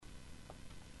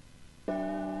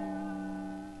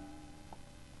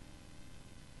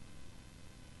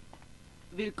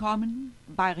Willkommen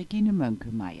bei Regine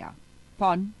Moenkemeier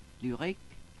von Lyrik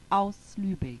aus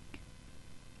Lübeck.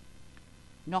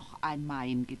 Noch ein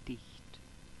Maiengedicht.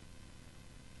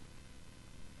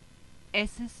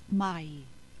 Es ist Mai,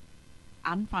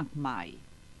 Anfang Mai,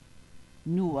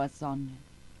 nur Sonne,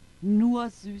 nur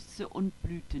Süße und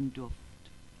Blütenduft.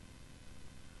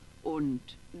 Und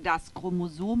das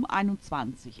Chromosom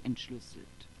 21 entschlüsselt.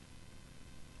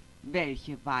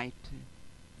 Welche Weite,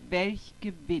 welch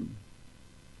Gewinn!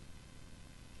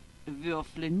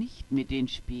 Würfle nicht mit den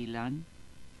Spielern,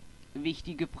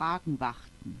 wichtige Fragen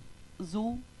warten,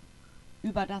 so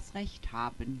über das Recht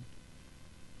haben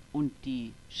und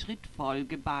die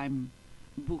Schrittfolge beim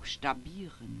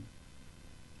Buchstabieren.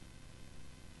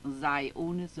 Sei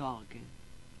ohne Sorge,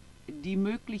 die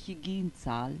mögliche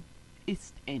Genzahl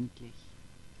ist endlich.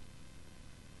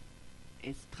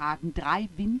 Es tragen 3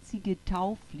 winzige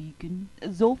Taufliegen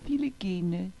so viele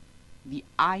Gene wie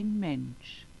ein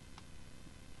Mensch.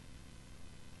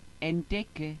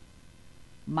 Entdecke,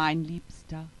 mein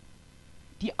Liebster,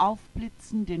 die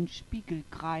aufblitzenden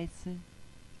Spiegelkreise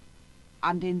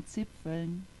an den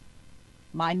Zipfeln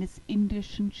meines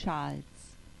indischen Schals.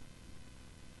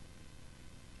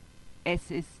 Es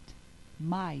ist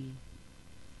Mai.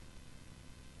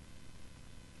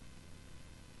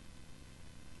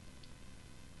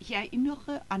 Ich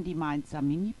erinnere an die Mainzer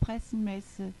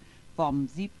Mini-Pressenmesse vom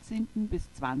 17.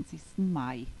 bis 20.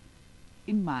 Mai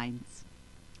in Mainz.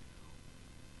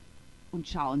 Und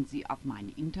schauen Sie auf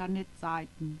meine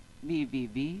Internetseiten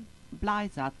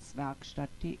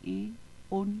www.bleisatzwerkstatt.de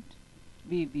und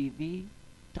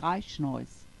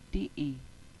www.dreischneus.de.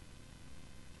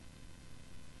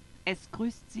 Es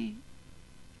grüßt Sie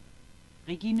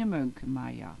Regine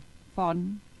Moenkemeier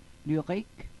von Lyrik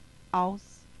aus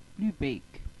Lübeck.